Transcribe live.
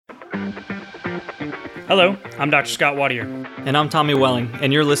Hello, I'm Dr. Scott Wattier. And I'm Tommy Welling,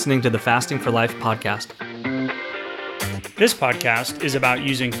 and you're listening to the Fasting for Life podcast. This podcast is about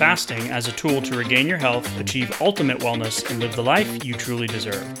using fasting as a tool to regain your health, achieve ultimate wellness, and live the life you truly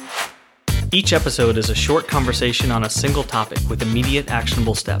deserve. Each episode is a short conversation on a single topic with immediate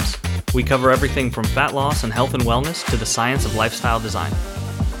actionable steps. We cover everything from fat loss and health and wellness to the science of lifestyle design.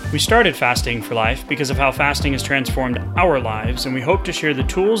 We started Fasting for Life because of how fasting has transformed our lives, and we hope to share the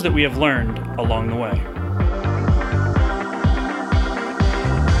tools that we have learned along the way.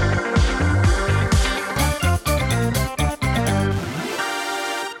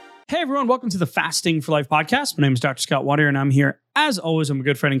 Hey everyone, welcome to the Fasting for Life podcast. My name is Dr. Scott Wattier, and I'm here, as always, I'm a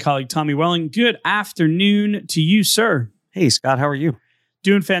good friend and colleague, Tommy Welling. Good afternoon to you, sir. Hey, Scott, how are you?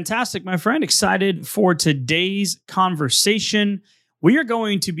 Doing fantastic, my friend. Excited for today's conversation. We are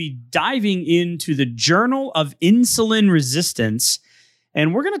going to be diving into the Journal of Insulin Resistance,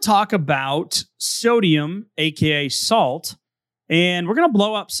 and we're going to talk about sodium, aka salt, and we're going to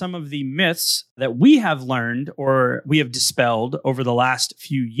blow up some of the myths that we have learned or we have dispelled over the last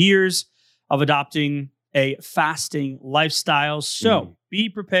few years of adopting a fasting lifestyle. So be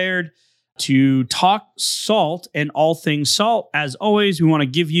prepared to talk salt and all things salt. As always, we want to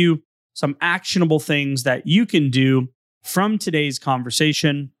give you some actionable things that you can do from today's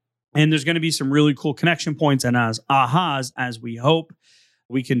conversation. And there's going to be some really cool connection points and as ahas as we hope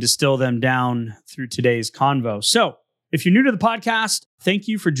we can distill them down through today's convo. So if you're new to the podcast, thank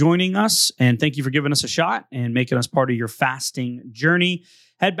you for joining us and thank you for giving us a shot and making us part of your fasting journey.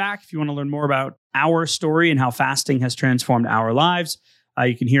 Head back if you want to learn more about our story and how fasting has transformed our lives.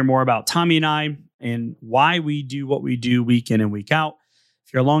 You can hear more about Tommy and I and why we do what we do week in and week out.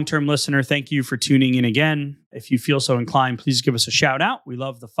 If you're a long-term listener, thank you for tuning in again. If you feel so inclined, please give us a shout out. We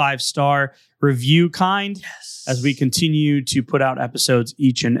love the 5-star review kind as we continue to put out episodes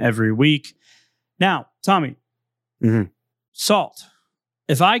each and every week. Now, Tommy, salt.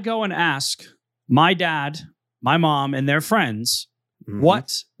 If I go and ask my dad, my mom, and their friends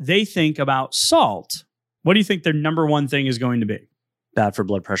what they think about salt, what do you think their number one thing is going to be? Bad for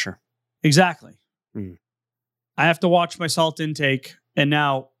blood pressure. Exactly. I have to watch my salt intake. And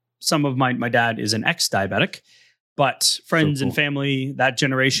now some of my dad is an ex-diabetic, but friends and family, that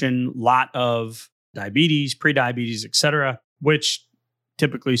generation, lot of diabetes, pre-diabetes, etc., which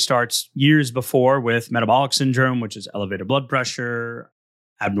typically starts years before with metabolic syndrome, which is elevated blood pressure,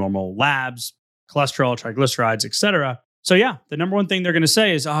 abnormal labs, cholesterol, triglycerides, etc. So yeah, the number one thing they're going to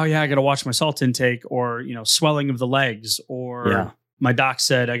say is, oh yeah, I got to watch my salt intake, or, swelling of the legs, or my doc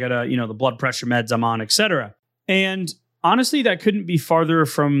said I got to, the blood pressure meds I'm on, etc. And honestly, that couldn't be farther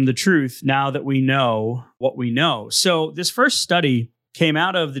from the truth now that we know what we know. So this first study came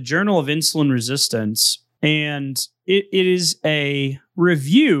out of the Journal of Insulin Resistance, and it is a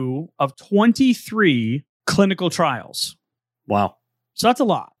review of 23 clinical trials. Wow. So that's a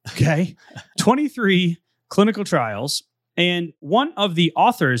lot, okay? 23 clinical trials. And one of the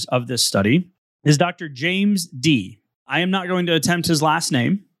authors of this study is Dr. James D. I am not going to attempt his last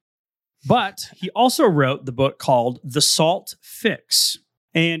name, but he also wrote the book called The Salt Fix.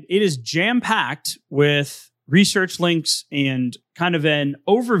 And it is jam-packed with research links and kind of an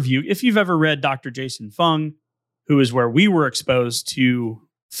overview. If you've ever read Dr. Jason Fung, who is where we were exposed to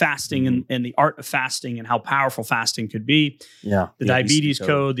fasting and the art of fasting and how powerful fasting could be. Yeah. The Diabetes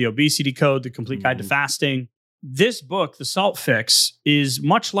Code, the Obesity Code, the Complete Guide to Fasting. This book, The Salt Fix, is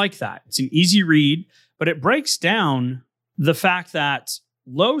much like that. It's an easy read, but it breaks down the fact that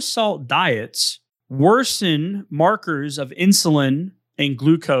low salt diets worsen markers of insulin and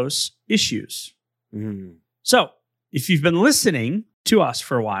glucose issues. So if you've been listening to us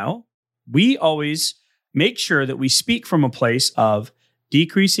for a while, we always make sure that we speak from a place of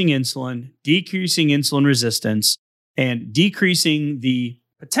decreasing insulin resistance, and decreasing the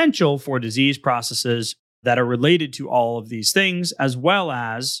potential for disease processes that are related to all of these things, as well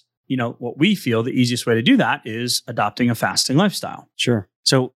as, what we feel the easiest way to do that is adopting a fasting lifestyle. Sure.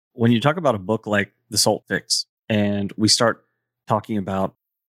 So when you talk about a book like The Salt Fix, and we start talking about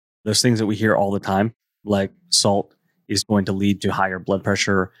those things that we hear all the time, like salt is going to lead to higher blood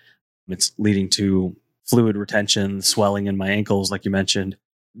pressure, it's leading to fluid retention, swelling in my ankles, like you mentioned,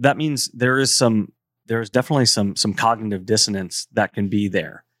 that means there is definitely some cognitive dissonance that can be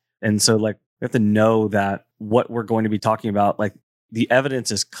there. And so we have to know that what we're going to be talking about, the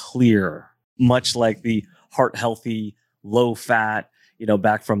evidence is clear, much like the heart healthy, low fat,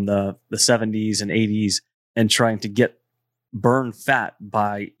 back from the 70s and 80s, and trying to burn fat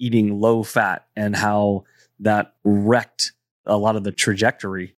by eating low fat, and how that wrecked a lot of the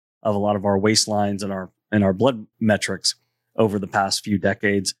trajectory of a lot of our waistlines and our blood metrics over the past few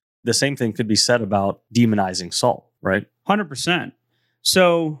decades. the same thing could be said about demonizing salt, right? 100%.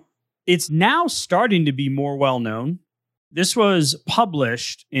 So it's now starting to be more well known. This was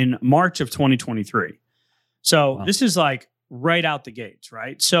published in March of 2023. So Wow. this is like right out the gates,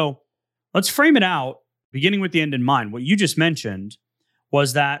 right? So let's frame it out, beginning with the end in mind. What you just mentioned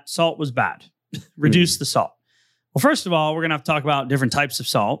was that salt was bad. Reduce the salt. Well, first of all, we're going to have to talk about different types of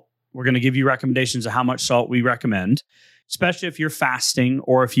salt. We're going to give you recommendations of how much salt we recommend, especially if you're fasting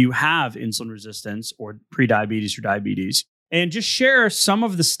or if you have insulin resistance or prediabetes or diabetes. And just share some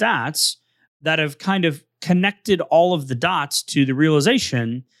of the stats that have kind of connected all of the dots to the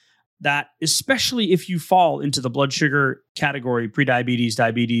realization that, especially if you fall into the blood sugar category, prediabetes,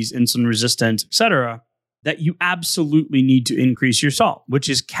 diabetes, insulin resistance, et cetera, that you absolutely need to increase your salt, which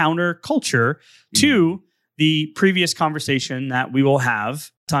is counterculture to the previous conversation that we will have.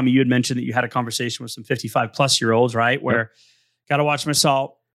 Tommy, you had mentioned that you had a conversation with some 55 plus year olds, right? Where got to watch my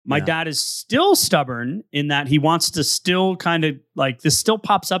salt. My dad is still stubborn in that he wants to still kind of like, this still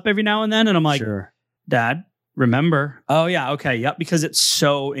pops up every now and then. And I'm like, Dad, remember? Oh yeah. Okay. Yep. Because it's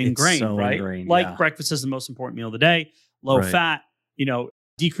so ingrained, right? Like breakfast is the most important meal of the day, low fat,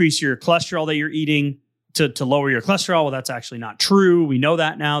 decrease your cholesterol that you're eating to lower your cholesterol. Well, that's actually not true. We know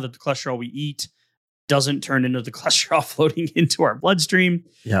that now, that the cholesterol we eat doesn't turn into the cholesterol floating into our bloodstream.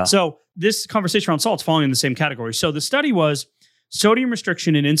 Yeah. So this conversation around salt is falling in the same category. So the study was Sodium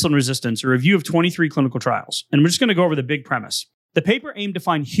Restriction and Insulin Resistance, a review of 23 clinical trials. And we're just going to go over the big premise. The paper aimed to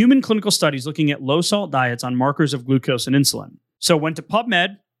find human clinical studies looking at low-salt diets on markers of glucose and insulin. So went to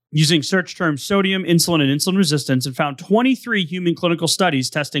PubMed using search terms sodium, insulin, and insulin resistance and found 23 human clinical studies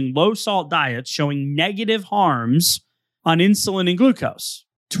testing low-salt diets showing negative harms on insulin and glucose.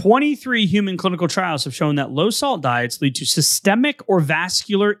 23 human clinical trials have shown that low-salt diets lead to systemic or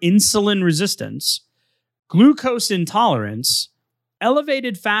vascular insulin resistance, glucose intolerance,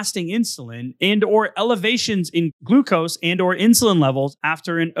 elevated fasting insulin, and or elevations in glucose and or insulin levels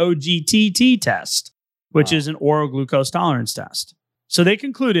after an OGTT test, which is an oral glucose tolerance test. So they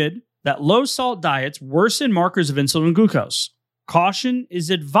concluded that low-salt diets worsen markers of insulin and glucose. Caution is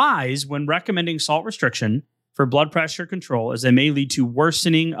advised when recommending salt restriction for blood pressure control, as they may lead to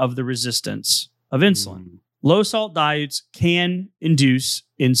worsening of the resistance of insulin. Low-salt diets can induce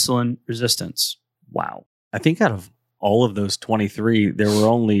insulin resistance. Wow. I think out of all of those 23, there were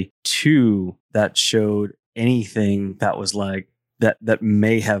only 2 that showed anything that was like that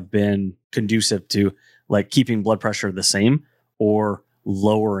may have been conducive to like keeping blood pressure the same or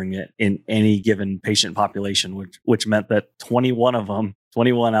lowering it in any given patient population, which meant that 21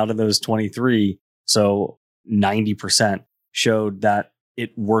 out of those 23, so 90% showed that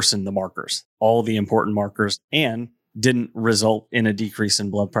it worsened the markers, all the important markers, and didn't result in a decrease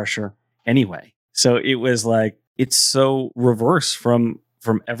in blood pressure anyway. So it was like, it's so reverse from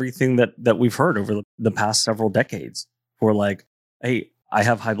everything that we've heard over the past several decades. For like, hey, I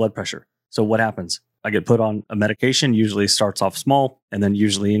have high blood pressure. So what happens? I get put on a medication, usually starts off small and then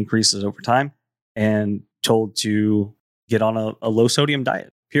usually increases over time, and told to get on a low sodium diet,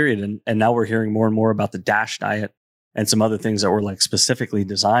 period. And now we're hearing more and more about the DASH diet and some other things that were like specifically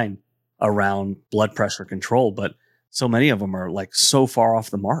designed around blood pressure control. But so many of them are like so far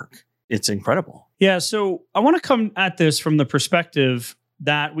off the mark. It's incredible. Yeah. So I want to come at this from the perspective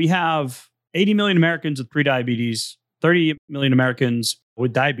that we have 80 million Americans with prediabetes, 30 million Americans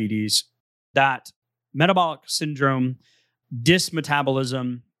with diabetes, that metabolic syndrome,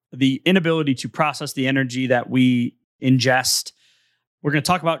 dysmetabolism, the inability to process the energy that we ingest. We're going to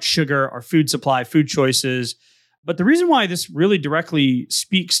talk about sugar, our food supply, food choices. But the reason why this really directly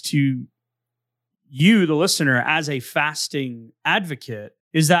speaks to you, the listener, as a fasting advocate,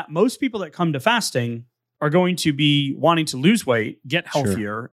 is that most people that come to fasting are going to be wanting to lose weight, get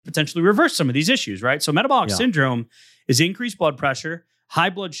healthier, potentially reverse some of these issues, right? So metabolic syndrome is increased blood pressure, high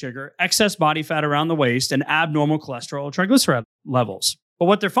blood sugar, excess body fat around the waist, and abnormal cholesterol or triglyceride levels. But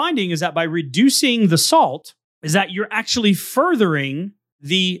what they're finding is that by reducing the salt, is that you're actually furthering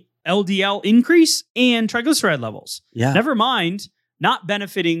the LDL increase and triglyceride levels. Yeah. Never mind not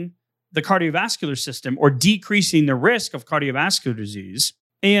benefiting the cardiovascular system or decreasing the risk of cardiovascular disease.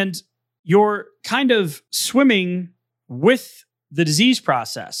 And you're kind of swimming with the disease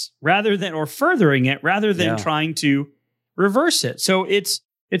process rather than, or furthering it rather than trying to reverse it. So it's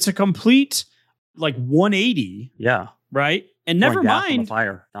a complete like 180. Yeah. Right. And never mind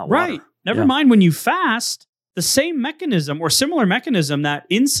fire, not water. Right. Never mind when you fast, the same mechanism or similar mechanism that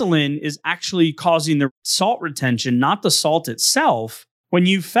insulin is actually causing the salt retention, not the salt itself. When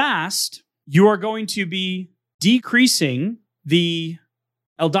you fast, you are going to be decreasing the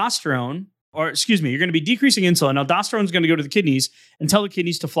aldosterone or excuse me, you're going to be decreasing insulin. Aldosterone is going to go to the kidneys and tell the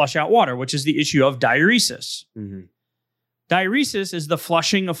kidneys to flush out water, which is the issue of diuresis. Mm-hmm. Diuresis is the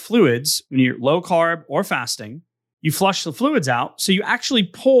flushing of fluids when you're low carb or fasting. You flush the fluids out, so you actually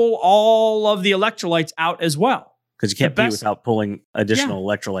pull all of the electrolytes out as well. Because you can't pee without pulling additional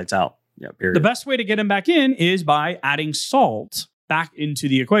electrolytes out. Yeah, period. The best way to get them back in is by adding salt back into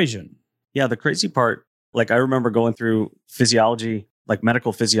the equation. Yeah, the crazy part, like I remember going through physiology, like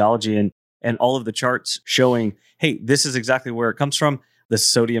medical physiology, and all of the charts showing, hey, this is exactly where it comes from. The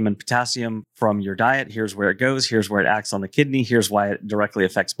sodium and potassium from your diet. Here's where it goes. Here's where it acts on the kidney. Here's why it directly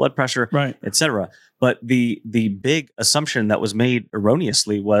affects blood pressure, right, etc. But the big assumption that was made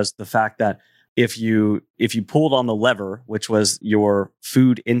erroneously was the fact that if you pulled on the lever, which was your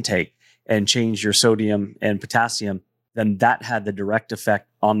food intake, and changed your sodium and potassium, then that had the direct effect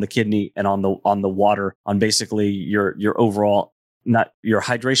on the kidney and on the water, on basically your overall, not your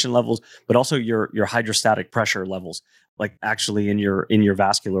hydration levels, but also your hydrostatic pressure levels, like actually in your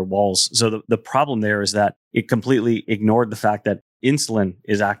vascular walls. So the problem there is that it completely ignored the fact that insulin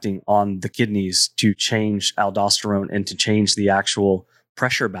is acting on the kidneys to change aldosterone and to change the actual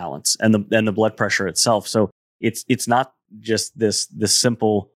pressure balance and the blood pressure itself. So it's not just this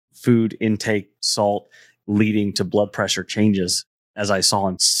simple food intake, salt leading to blood pressure changes, as I saw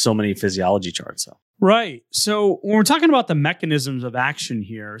in so many physiology charts. So. Right. So when we're talking about the mechanisms of action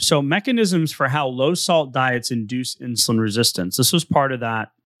here, so mechanisms for how low salt diets induce insulin resistance. This was part of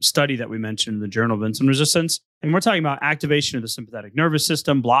that study that we mentioned in the Journal of Insulin Resistance. And we're talking about activation of the sympathetic nervous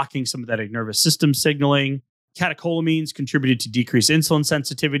system, blocking sympathetic nervous system signaling. Catecholamines contributed to decreased insulin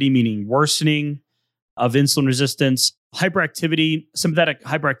sensitivity, meaning worsening of insulin resistance. Hyperactivity, sympathetic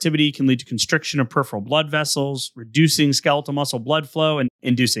hyperactivity can lead to constriction of peripheral blood vessels, reducing skeletal muscle blood flow and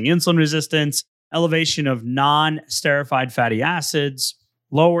inducing insulin resistance. Elevation of non-esterified fatty acids,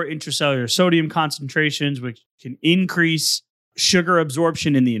 lower intracellular sodium concentrations, which can increase sugar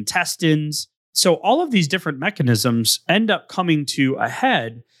absorption in the intestines. So all of these different mechanisms end up coming to a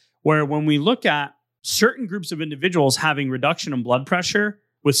head where when we look at certain groups of individuals having reduction in blood pressure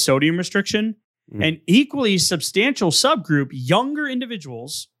with sodium restriction, an equally substantial subgroup, younger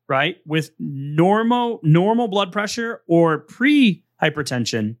individuals, right, with normal blood pressure or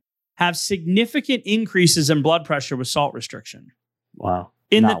pre-hypertension, have significant increases in blood pressure with salt restriction. Wow.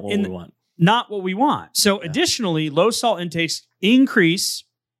 Not what we want. Not what we want. So additionally, low salt intakes increase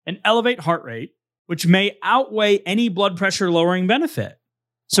and elevate heart rate, which may outweigh any blood pressure lowering benefit.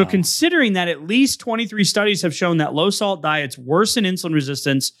 So considering that at least 23 studies have shown that low salt diets worsen insulin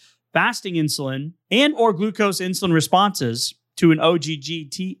resistance, fasting insulin, and or glucose insulin responses to an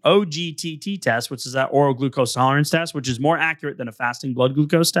OGTT test, which is that oral glucose tolerance test, which is more accurate than a fasting blood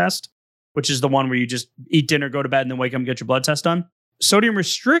glucose test, which is the one where you just eat dinner, go to bed, and then wake up and get your blood test done. Sodium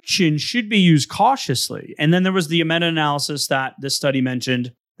restriction should be used cautiously. And then there was the meta-analysis that this study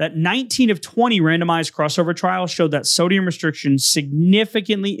mentioned that 19 of 20 randomized crossover trials showed that sodium restriction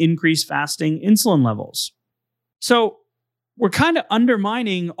significantly increased fasting insulin levels. So we're kind of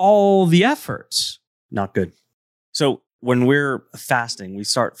undermining all the efforts. Not good. So when we're fasting, we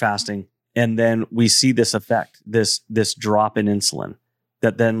start fasting, and then we see this effect, this drop in insulin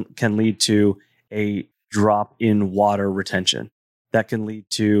that then can lead to a drop in water retention. That can lead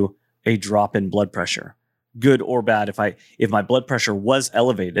to a drop in blood pressure. Good or bad, if my blood pressure was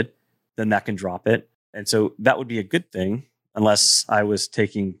elevated, then that can drop it. And so that would be a good thing, unless I was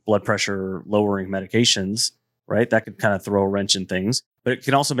taking blood pressure lowering medications, right? That could kind of throw a wrench in things, but it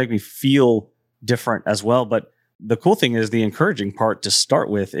can also make me feel different as well. But the cool thing is, the encouraging part to start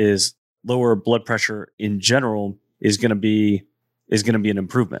with is lower blood pressure in general is going to be an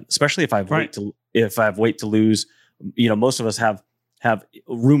improvement, especially if I have weight to lose. You know, most of us have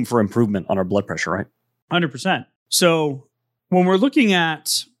room for improvement on our blood pressure, right? 100%. So when we're looking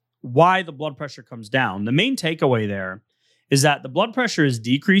at why the blood pressure comes down, the main takeaway there is that the blood pressure is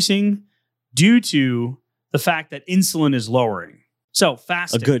decreasing due to the fact that insulin is lowering. So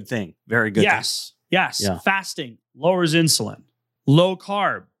fasting. A good thing. Very good thing. Yes. Yeah. Fasting lowers insulin. Low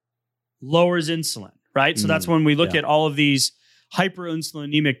carb lowers insulin, right? So that's when we look at all of these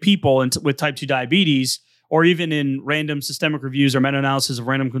hyperinsulinemic people with type 2 diabetes, or even in random systemic reviews or meta-analysis of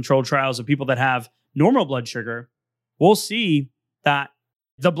random controlled trials of people that have normal blood sugar, we'll see that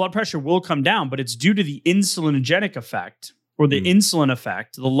the blood pressure will come down, but it's due to the insulinogenic effect or the insulin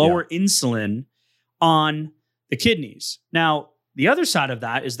effect, the lower insulin on the kidneys. Now, the other side of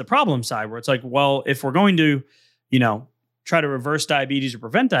that is the problem side, where it's like, well, if we're going to, try to reverse diabetes or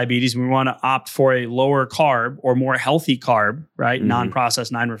prevent diabetes, and we want to opt for a lower carb or more healthy carb, right?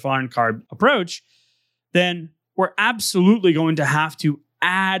 Non-processed, non-refined carb approach, then we're absolutely going to have to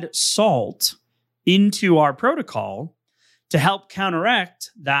add salt into our protocol to help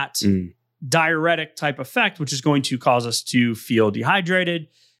counteract that diuretic type effect, which is going to cause us to feel dehydrated,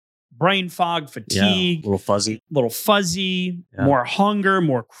 brain fog, fatigue, a little fuzzy, more hunger,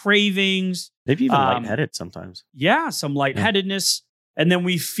 more cravings. Maybe even lightheaded sometimes. Yeah, some lightheadedness. And then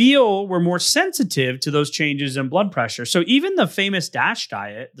we feel we're more sensitive to those changes in blood pressure. So even the famous DASH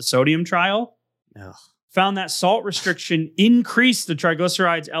diet, the sodium trial, found that salt restriction increased the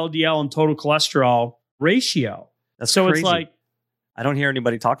triglycerides, LDL, and total cholesterol ratio. That's crazy. It's like, I don't hear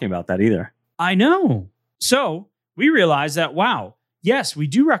anybody talking about that either. I know. So we realized that, wow, yes, we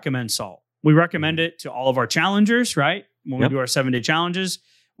do recommend salt. We recommend it to all of our challengers, right? When we do our 7-day challenges.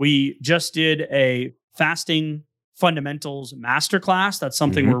 We just did a fasting fundamentals masterclass. That's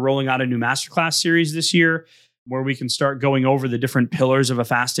something we're rolling out a new masterclass series this year where we can start going over the different pillars of a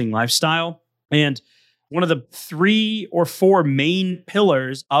fasting lifestyle. And one of the 3 or 4 main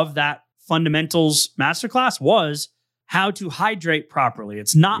pillars of that fundamentals masterclass was how to hydrate properly.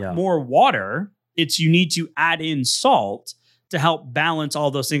 It's not more water. It's you need to add in salt to help balance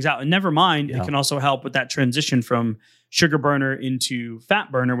all those things out. And never mind, it can also help with that transition from sugar burner into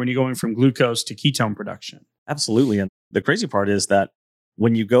fat burner when you're going from glucose to ketone production. Absolutely. And the crazy part is that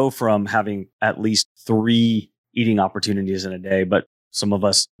when you go from having at least 3 eating opportunities in a day, but some of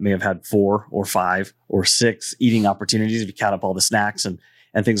us may have had 4 or 5 or 6 eating opportunities if you count up all the snacks and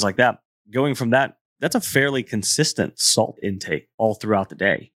things like that. Going from that, that's a fairly consistent salt intake all throughout the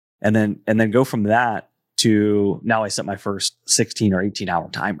day. And then go from that to now I set my first 16 or 18 hour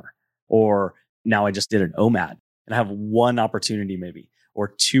timer, or now I just did an OMAD and I have 1 opportunity maybe, or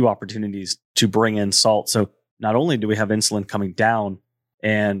 2 opportunities to bring in salt. So not only do we have insulin coming down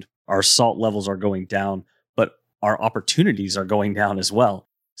and our salt levels are going down, but our opportunities are going down as well.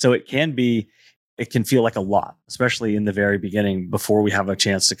 So it can feel like a lot, especially in the very beginning before we have a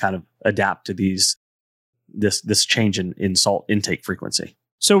chance to kind of adapt to this change in salt intake frequency.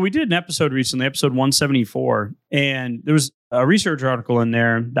 So we did an episode recently, episode 174, and there was a research article in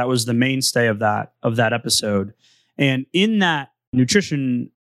there that was the mainstay of that episode. And in that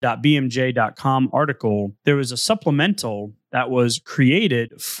nutrition.bmj.com article, there was a supplemental that was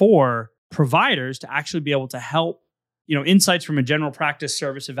created for providers to actually be able to help, insights from a general practice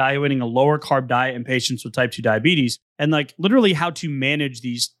service evaluating a lower carb diet in patients with type 2 diabetes, and like literally how to manage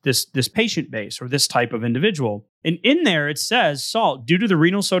this patient base or this type of individual. And in there, it says salt, due to the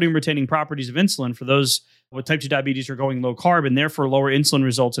renal sodium retaining properties of insulin for those with type 2 diabetes are going low carb, and therefore lower insulin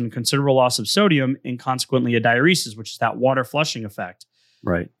results in considerable loss of sodium and consequently a diuresis, which is that water flushing effect.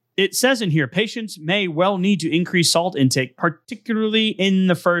 Right. It says in here, patients may well need to increase salt intake, particularly in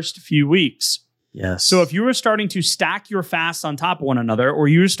the first few weeks. Yes. So if you were starting to stack your fasts on top of one another, or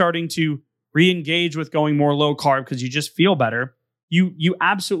you were starting to re-engage with going more low carb because you just feel better, you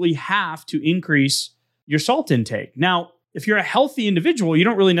absolutely have to increase your salt intake. Now, if you're a healthy individual, you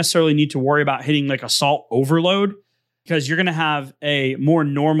don't really necessarily need to worry about hitting like a salt overload because you're going to have a more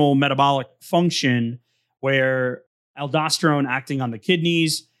normal metabolic function where aldosterone acting on the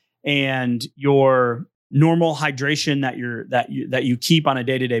kidneys and your normal hydration that you keep on a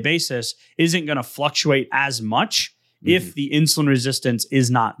day-to-day basis isn't going to fluctuate as much if the insulin resistance is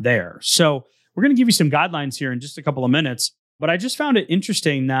not there. So we're going to give you some guidelines here in just a couple of minutes, but I just found it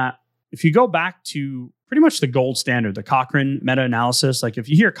interesting that if you go back to pretty much the gold standard, the Cochrane meta-analysis, like if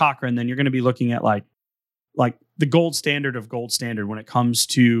you hear Cochrane, then you're going to be looking at like the gold standard of gold standard when it comes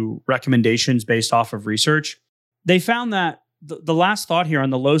to recommendations based off of research. They found that the last thought here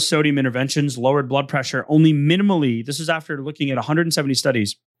on the low sodium interventions lowered blood pressure only minimally. This is after looking at 170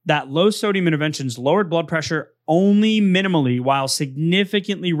 studies, that low sodium interventions lowered blood pressure only minimally while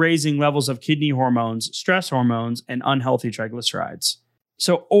significantly raising levels of kidney hormones, stress hormones, and unhealthy triglycerides.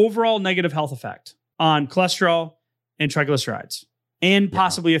 So overall negative health effect on cholesterol and triglycerides, and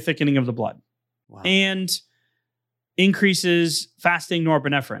possibly a thickening of the blood. Wow. And increases fasting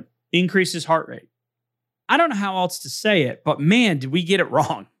norepinephrine, increases heart rate. I don't know how else to say it, but man, did we get it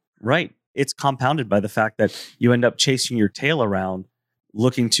wrong. Right. It's compounded by the fact that you end up chasing your tail around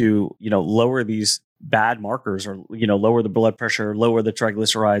looking to, lower these bad markers or, lower the blood pressure, lower the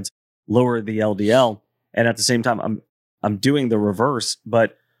triglycerides, lower the LDL. And at the same time, I'm doing the reverse,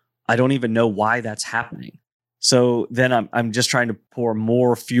 but I don't even know why that's happening. So then I'm just trying to pour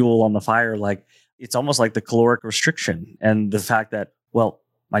more fuel on the fire. Like it's almost like the caloric restriction and the fact that, well,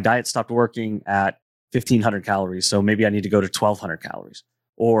 my diet stopped working at 1,500 calories. So maybe I need to go to 1,200 calories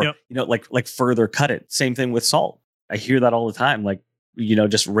or, like further cut it. Same thing with salt. I hear that all the time. Like,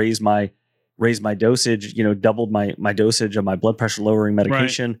 just raise my dosage, doubled my dosage of my blood pressure lowering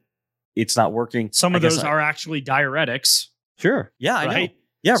medication. Right. It's not working. Some of those are actually diuretics. Sure. Yeah, I know.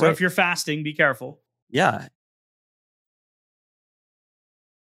 Yeah, So right. if you're fasting, be careful. Yeah.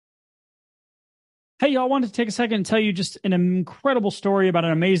 Hey, y'all, I wanted to take a second and tell you just an incredible story about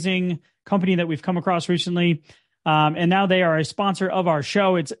an amazing company that we've come across recently. And now they are a sponsor of our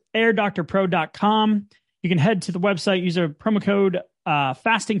show. It's airdoctorpro.com. You can head to the website, use a promo code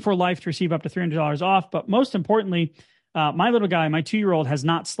fasting for life to receive up to $300 off. But most importantly, my little guy, my 2-year-old, has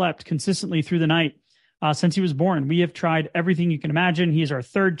not slept consistently through the night since he was born. We have tried everything you can imagine. He is our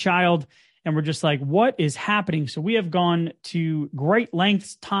third child. And we're just like, what is happening? So we have gone to great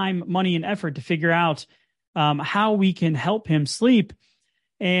lengths, time, money, and effort to figure out how we can help him sleep.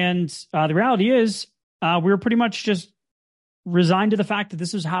 And the reality is, we're pretty much just resigned to the fact that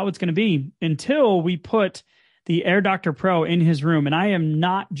this is how it's going to be until we put the Air Doctor Pro in his room. And I am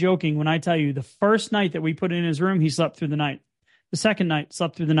not joking when I tell you the first night that we put it in his room, he slept through the night. The second night,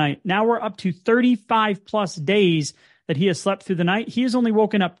 slept through the night. Now we're up to 35 plus days that he has slept through the night. He has only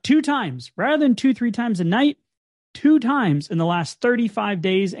woken up 2 times rather than 2-3 times a night, 2 times in the last 35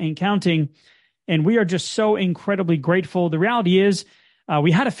 days and counting. And we are just so incredibly grateful. The reality is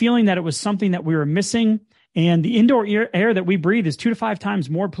we had a feeling that it was something that we were missing. And the indoor air that we breathe is 2 to 5 times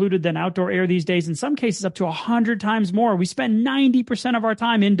more polluted than outdoor air these days. In some cases, up to 100 times more. We spend 90% of our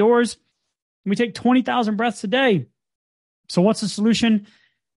time indoors. And we take 20,000 breaths a day. So what's the solution?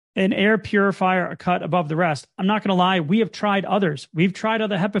 An air purifier, a cut above the rest. I'm not going to lie. We have tried others. We've tried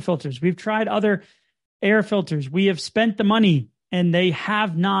other HEPA filters. We've tried other air filters. We have spent the money and they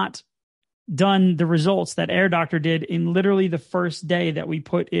have not done the results that Air Doctor did in literally the first day that we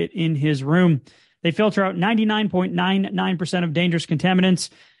put it in his room. They filter out 99.99% of dangerous contaminants.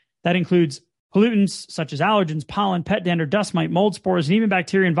 That includes pollutants such as allergens, pollen, pet dander, dust mite, mold spores, and even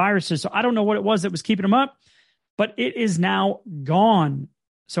bacteria and viruses. So I don't know what it was that was keeping them up, but it is now gone.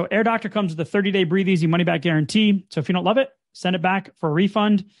 So Air Doctor comes with a 30-day breathe easy money back guarantee. So if you don't love it, send it back for a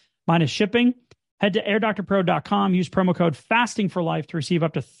refund minus shipping. Head to airdoctorpro.com. Use promo code fasting for life to receive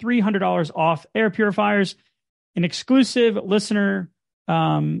up to $300 off air purifiers. An exclusive listener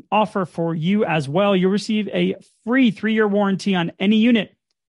offer for you as well. You'll receive a free 3-year warranty on any unit,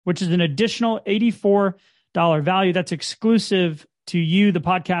 which is an additional $84 value. That's exclusive to you, the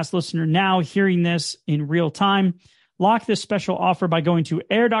podcast listener, now hearing this in real time. Lock this special offer by going to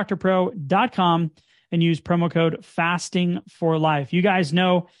airdoctorpro.com and use promo code fasting for life. You guys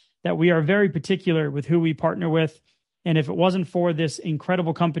know that we are very particular with who we partner with. And if it wasn't for this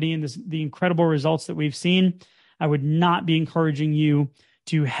incredible company and the incredible results that we've seen, I would not be encouraging you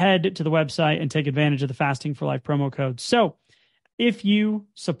to head to the website and take advantage of the Fasting for Life promo code. So if you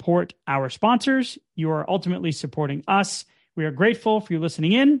support our sponsors, you are ultimately supporting us. We are grateful for you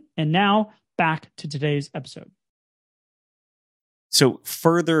listening in. And now back to today's episode. So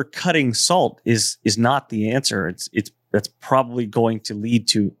further cutting salt is not the answer. That's probably going to lead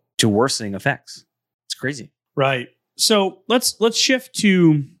to worsening effects. It's crazy. Right. So let's shift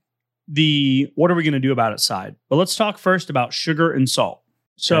to the what are we going to do about it side. But let's talk first about sugar and salt.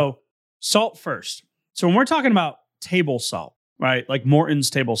 So salt first. So when we're talking about table salt, right? Like Morton's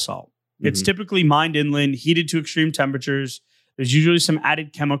table salt, it's typically mined inland, heated to extreme temperatures. There's usually some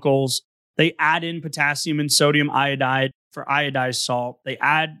added chemicals. They add in potassium and sodium iodide for iodized salt. They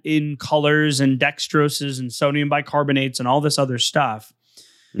add in colors and dextroses and sodium bicarbonates and all this other stuff.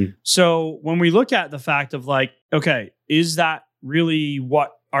 So when we look at the fact of like, okay, is that really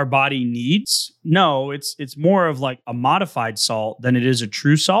what our body needs? No, it's more of like a modified salt than it is a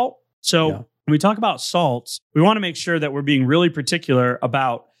true salt. So when we talk about salts, we want to make sure that we're being really particular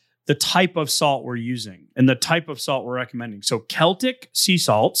about the type of salt we're using and the type of salt we're recommending. So Celtic sea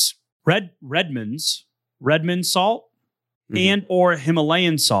salts, Redmond salt, and or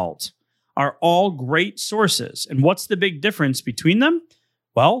Himalayan salt are all great sources. And what's the big difference between them?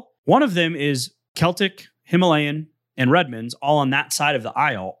 Well, one of them is Celtic, Himalayan, and Redmond's, all on that side of the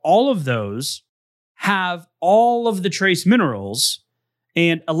aisle. All of those have all of the trace minerals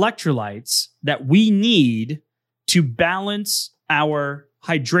and electrolytes that we need to balance our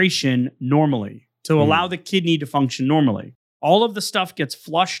hydration normally, to allow the kidney to function normally. All of the stuff gets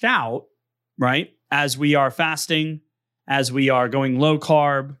flushed out, right? As we are fasting, as we are going low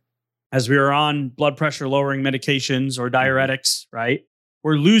carb, as we are on blood pressure lowering medications or diuretics, right?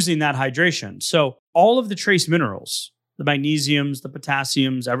 We're losing that hydration. So all of the trace minerals, the magnesiums, the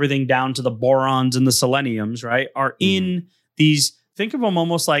potassiums, everything down to the borons and the seleniums, right, are in these. Think of them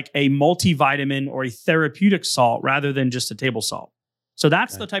almost like a multivitamin or a therapeutic salt rather than just a table salt. So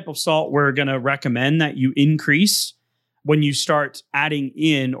that's the type of salt we're going to recommend that you increase when you start adding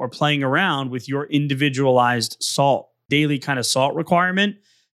in or playing around with your individualized salt, daily kind of salt requirement.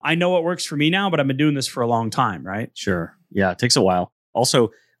 I know what works for me now, but I've been doing this for a long time, right? Sure. Yeah, it takes a while.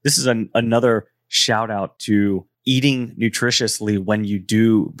 Also, this is another shout out to eating nutritiously when you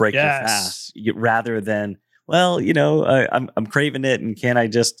do break your fast, rather than, well, I'm craving it, and can I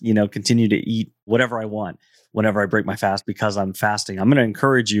just, continue to eat whatever I want whenever I break my fast because I'm fasting. I'm going to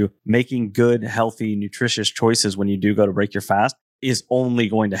encourage you, making good, healthy, nutritious choices when you do go to break your fast is only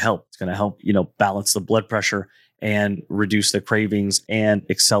going to help. It's going to help, balance the blood pressure and reduce the cravings and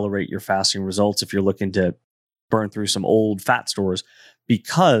accelerate your fasting results if you're looking to burn through some old fat stores,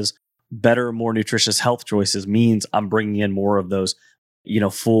 because better, more nutritious health choices means I'm bringing in more of those,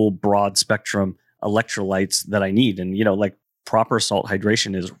 full broad spectrum electrolytes that I need. And, like proper salt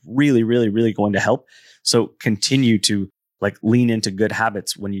hydration is really, really, really going to help. So continue to lean into good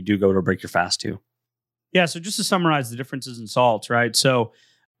habits when you do go to break your fast too. Yeah. So just to summarize the differences in salts, right? So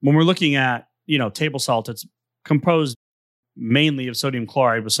when we're looking at, table salt, it's composed mainly of sodium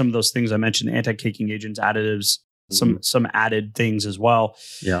chloride with some of those things I mentioned, anti-caking agents, additives, some added things as well.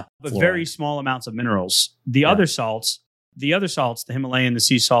 Yeah. But very small amounts of minerals. The other salts, the Himalayan, the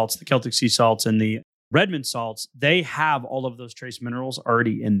sea salts, the Celtic sea salts, and the Redmond salts, they have all of those trace minerals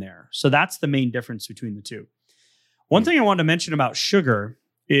already in there. So that's the main difference between the two. One thing I wanted to mention about sugar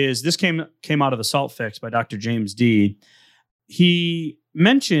is this came out of the Salt Fix by Dr. James D. He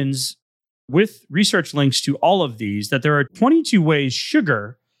mentions, with research links to all of these, that there are 22 ways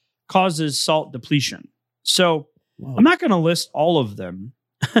sugar causes salt depletion. So I'm not going to list all of them,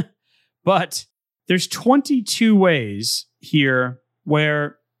 but there's 22 ways here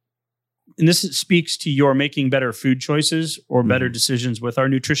where, and this speaks to your making better food choices or better decisions with our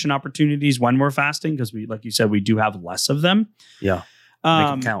nutrition opportunities when we're fasting, because we, like you said, we do have less of them. Yeah. Make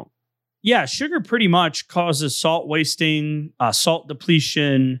them count. Yeah. Sugar pretty much causes salt wasting, salt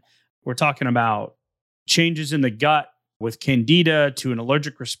depletion. We're talking about changes in the gut with candida, to an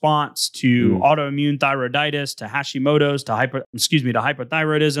allergic response, to autoimmune thyroiditis, to Hashimoto's, to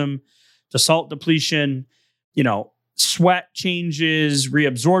hypothyroidism, to salt depletion, sweat changes,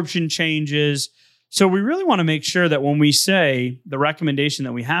 reabsorption changes. So we really want to make sure that when we say the recommendation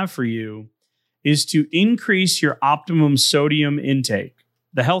that we have for you is to increase your optimum sodium intake,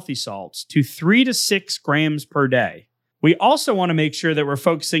 the healthy salts, to 3 to 6 grams per day. We also want to make sure that we're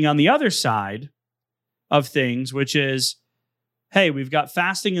focusing on the other side of things, which is, hey, we've got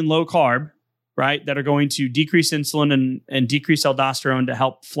fasting and low carb, right, that are going to decrease insulin and decrease aldosterone to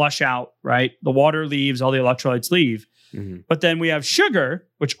help flush out, right? The water leaves, all the electrolytes leave. But then we have sugar,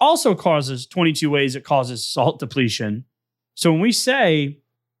 which also causes 22 ways it causes salt depletion. So when we say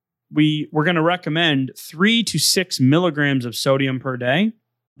we're going to recommend 3 to 6 milligrams of sodium per day,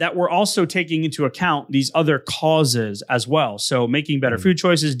 that we're also taking into account these other causes as well. So making better food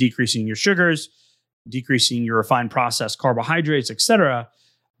choices, decreasing your sugars, decreasing your refined processed carbohydrates, et cetera,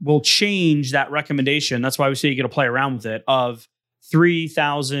 will change that recommendation. That's why we say you get to play around with it, of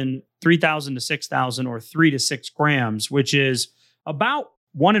 3,000 to 6,000 or 3 to 6 grams, which is about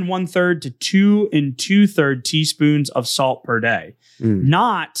 1 1/3 to 2 2/3 teaspoons of salt per day,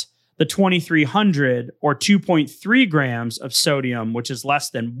 not the 2,300 or 2.3 grams of sodium, which is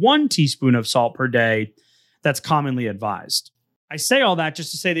less than 1 teaspoon of salt per day that's commonly advised. I say all that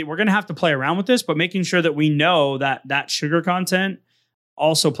just to say that we're going to have to play around with this, but making sure that we know that that sugar content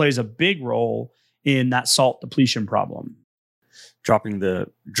also plays a big role in that salt depletion problem. Dropping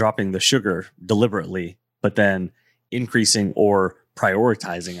the sugar deliberately, but then increasing or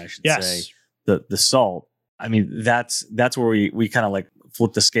prioritizing, I should say, the salt. I mean, that's where we kind of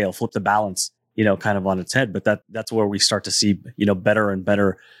flip the scale, flip the balance, kind of on its head. But that's where we start to see, better and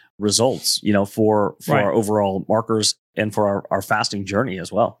better results, for our overall markers and for our fasting journey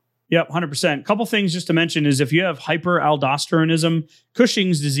as well. Yep, 100%. Couple things just to mention is if you have hyperaldosteronism,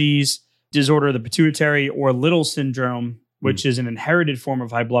 Cushing's disease, disorder of the pituitary, or Little syndrome, which is an inherited form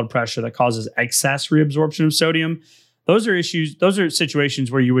of high blood pressure that causes excess reabsorption of sodium, those are issues. Those are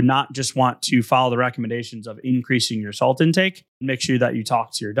situations where you would not just want to follow the recommendations of increasing your salt intake. Make sure that you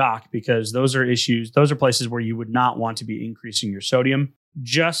talk to your doc, because those are issues. Those are places where you would not want to be increasing your sodium,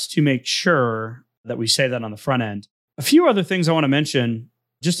 just to make sure that we say that on the front end. A few other things I want to mention,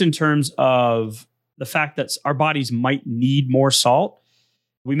 just in terms of the fact that our bodies might need more salt.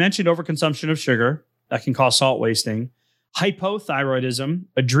 We mentioned overconsumption of sugar that can cause salt wasting, hypothyroidism,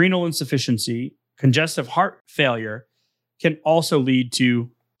 adrenal insufficiency, congestive heart failure can also lead to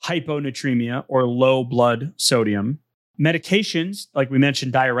hyponatremia or low blood sodium. Medications, like we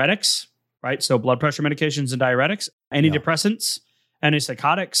mentioned, diuretics, right? So blood pressure medications and diuretics, antidepressants,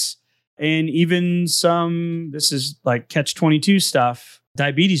 antipsychotics, and even some, this is like catch-22 stuff,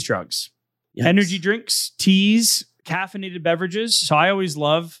 diabetes drugs, energy drinks, teas, caffeinated beverages. So I always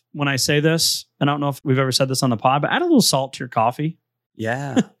love when I say this, and I don't know if we've ever said this on the pod, but add a little salt to your coffee.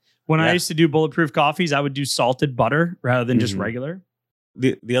 Yeah. When I Yeah. used to do bulletproof coffees, I would do salted butter rather than just Mhm. regular.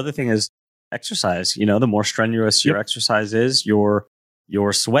 The other thing is exercise. The more strenuous your Yep. exercise is, your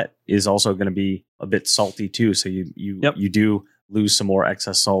sweat is also going to be a bit salty too. So Yep. you do lose some more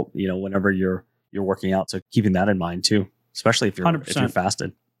excess salt, whenever you're working out. So keeping that in mind too, especially if you're 100%.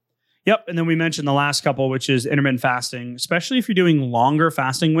 fasted. Yep. And then we mentioned the last couple, which is intermittent fasting, especially if you're doing longer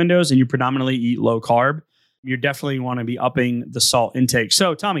fasting windows and you predominantly eat low carb, you definitely want to be upping the salt intake.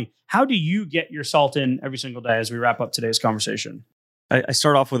 So, Tommy, how do you get your salt in every single day as we wrap up today's conversation? I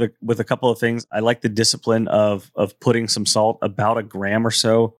start off with a couple of things. I like the discipline of putting some salt, about a gram or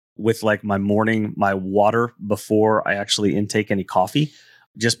so, with like my water before I actually intake any coffee,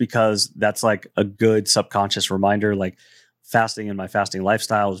 just because that's like a good subconscious reminder. Like fasting and my fasting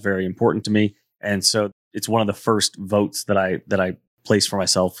lifestyle is very important to me, and so it's one of the first votes that I place for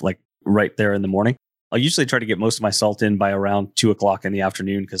myself, like right there in the morning. I'll usually try to get most of my salt in by around 2:00 in the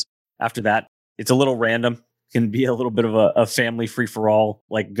afternoon, because after that it's a little random. Can be a little bit of a family free for all,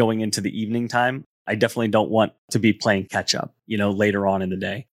 like going into the evening time. I definitely don't want to be playing catch up, later on in the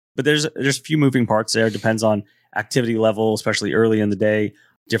day. But there's a few moving parts there. It depends on activity level, especially early in the day.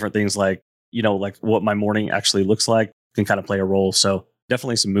 Different things like what my morning actually looks like can kind of play a role. So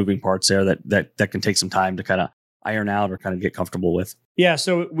definitely some moving parts there that can take some time to kind of iron out or kind of get comfortable with. Yeah.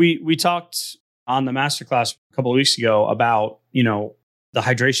 So we talked on the masterclass a couple of weeks ago about, the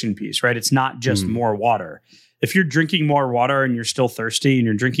hydration piece, right? It's not just more water. If you're drinking more water and you're still thirsty and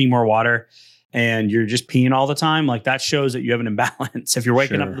you're drinking more water and you're just peeing all the time, like that shows that you have an imbalance if you're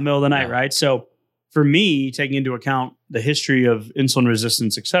waking up in the middle of the night, right? So for me, taking into account the history of insulin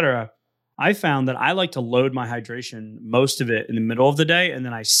resistance, et cetera, I found that I like to load my hydration, most of it in the middle of the day, and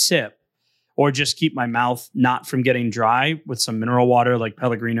then I sip or just keep my mouth not from getting dry with some mineral water like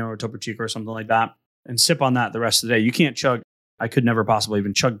Pellegrino or Topo Chico or something like that, and sip on that the rest of the day. You can't chug. I could never possibly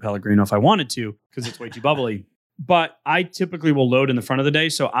even chug Pellegrino if I wanted to, because it's way too bubbly. But I typically will load in the front of the day.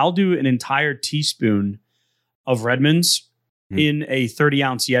 So I'll do an entire teaspoon of Redmonds in a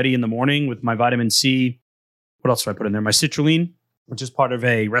 30-ounce Yeti in the morning with my vitamin C. What else do I put in there? My citrulline, which is part of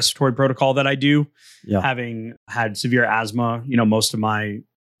a respiratory protocol that I do, having had severe asthma, most of my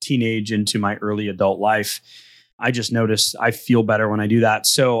teenage into my early adult life. I just noticed I feel better when I do that.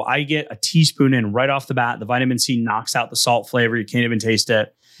 So I get a teaspoon in right off the bat. The vitamin C knocks out the salt flavor. You can't even taste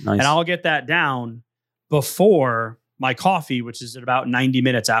it. Nice. And I'll get that down before my coffee, which is at about 90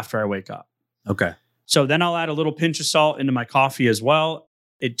 minutes after I wake up. Okay. So then I'll add a little pinch of salt into my coffee as well.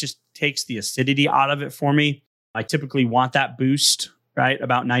 It just takes the acidity out of it for me. I typically want that boost, right?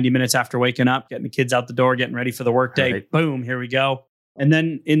 About 90 minutes after waking up, getting the kids out the door, getting ready for the workday. Right. Boom, here we go. And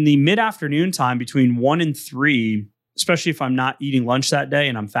then in the mid-afternoon time between 1 and 3, especially if I'm not eating lunch that day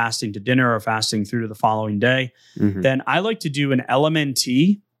and I'm fasting to dinner or fasting through to the following day, then I like to do an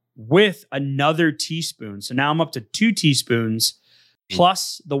LMNT with another teaspoon. So now I'm up to 2 teaspoons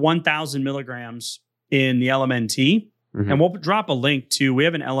plus the 1,000 milligrams in the LMNT. And we'll drop a link to, we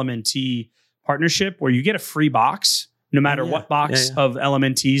have an LMNT partnership where you get a free box, no matter what box of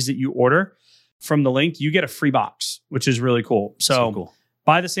LMNTs that you order. From the link, you get a free box, which is really cool. So cool.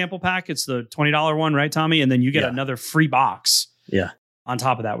 Buy the sample pack. It's the $20 one, right, Tommy? And then you get another free box on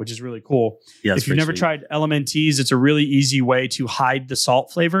top of that, which is really cool. Yeah, if you've never tried LMNTs, it's a really easy way to hide the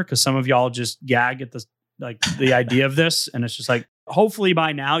salt flavor, because some of y'all just gag at the idea of this. And it's just like, hopefully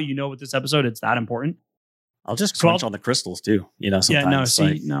by now, with this episode, it's that important. I'll just crunch on the crystals too. Sometimes.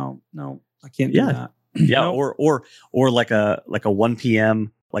 No, I can't do that. Yeah. Or like a 1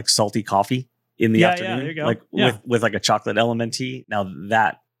 p.m. like salty coffee in the afternoon, there you go. with like a chocolate LMNT. Now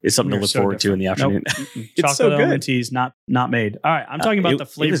that is something to look forward to in the afternoon. Nope. It's Chocolate so good. LMNT is not made. All right, I'm talking about the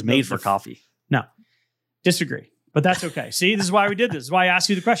flavor. It was made for coffee. No, disagree, but that's okay. See, this is why we did this. This is why I asked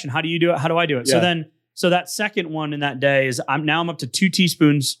you the question. How do you do it? How do I do it? Yeah. So that second one in that day is I'm up to 2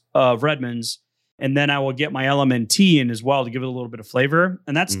 teaspoons of Redmonds, and then I will get my LMNT in as well to give it a little bit of flavor.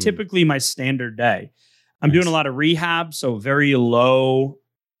 And that's typically my standard day. I'm doing a lot of rehab, so very low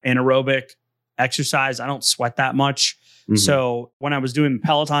anaerobic exercise. I don't sweat that much. So when I was doing the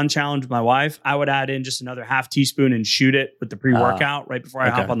Peloton challenge with my wife, I would add in just another half teaspoon and shoot it with the pre-workout right before I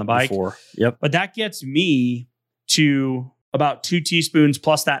hop on the bike. But that gets me to about 2 teaspoons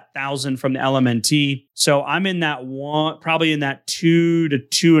plus that 1,000 from the LMNT. So I'm in that probably in that 2 to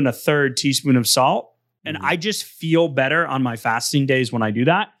 2 1/3 teaspoon of salt. And I just feel better on my fasting days when I do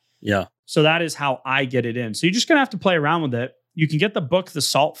that. Yeah. So that is how I get it in. So you're just going to have to play around with it. You can get the book, The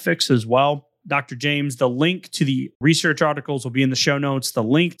Salt Fix, as well. Dr. James, the link to the research articles will be in the show notes, the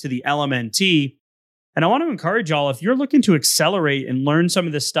link to the LMNT. And I want to encourage y'all, if you're looking to accelerate and learn some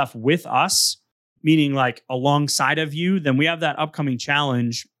of this stuff with us, meaning like alongside of you, then we have that upcoming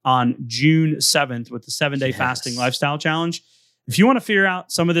challenge on June 7th with the 7-day fasting lifestyle challenge. If you want to figure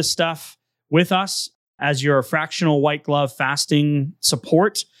out some of this stuff with us as your fractional white glove fasting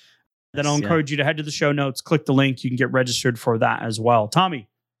support, then I'll encourage you to head to the show notes, click the link. You can get registered for that as well. Tommy.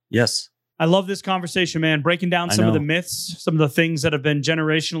 Yes. I love this conversation, man. Breaking down some of the myths, some of the things that have been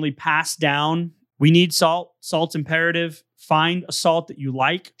generationally passed down. We need salt. Salt's imperative. Find a salt that you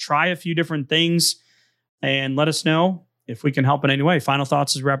like. Try a few different things and let us know if we can help in any way. Final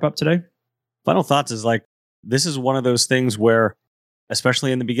thoughts as we wrap up today? Final thoughts is like, this is one of those things where,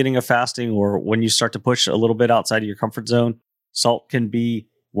 especially in the beginning of fasting or when you start to push a little bit outside of your comfort zone, salt can be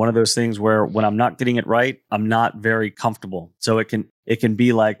one of those things where when I'm not getting it right, I'm not very comfortable. So it can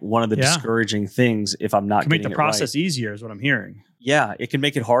be like one of the discouraging things if I'm not getting it right. Make the process easier is what I'm hearing. Yeah, it can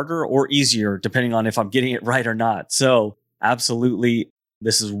make it harder or easier depending on if I'm getting it right or not. So absolutely,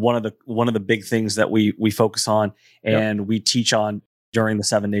 this is one of the big things that we focus on and we teach on during the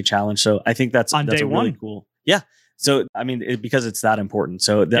 7-day challenge. So I think that's day really one. Cool. Yeah. So I mean, because it's that important.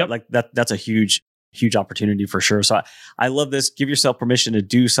 So that's a huge opportunity for sure. So I love this. Give yourself permission to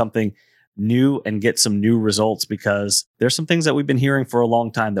do something new and get some new results, because there's some things that we've been hearing for a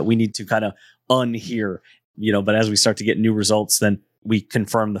long time that we need to kind of unhear, but as we start to get new results, then we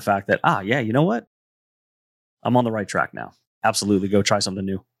confirm the fact that, you know what? I'm on the right track now. Absolutely. Go try something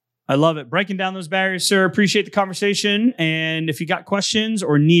new. I love it. Breaking down those barriers, sir. Appreciate the conversation. And if you got questions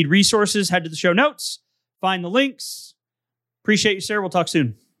or need resources, head to the show notes, find the links. Appreciate you, sir. We'll talk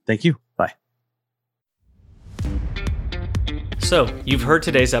soon. Thank you. Bye. So, you've heard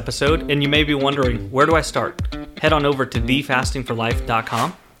today's episode, and you may be wondering, where do I start? Head on over to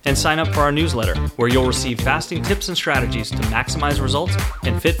thefastingforlife.com and sign up for our newsletter, where you'll receive fasting tips and strategies to maximize results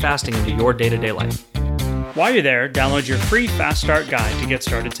and fit fasting into your day-to-day life. While you're there, download your free Fast Start guide to get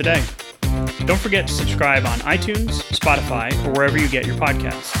started today. Don't forget to subscribe on iTunes, Spotify, or wherever you get your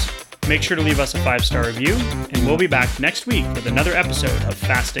podcasts. Make sure to leave us a 5-star review, and we'll be back next week with another episode of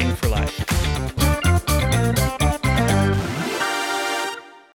Fasting for Life.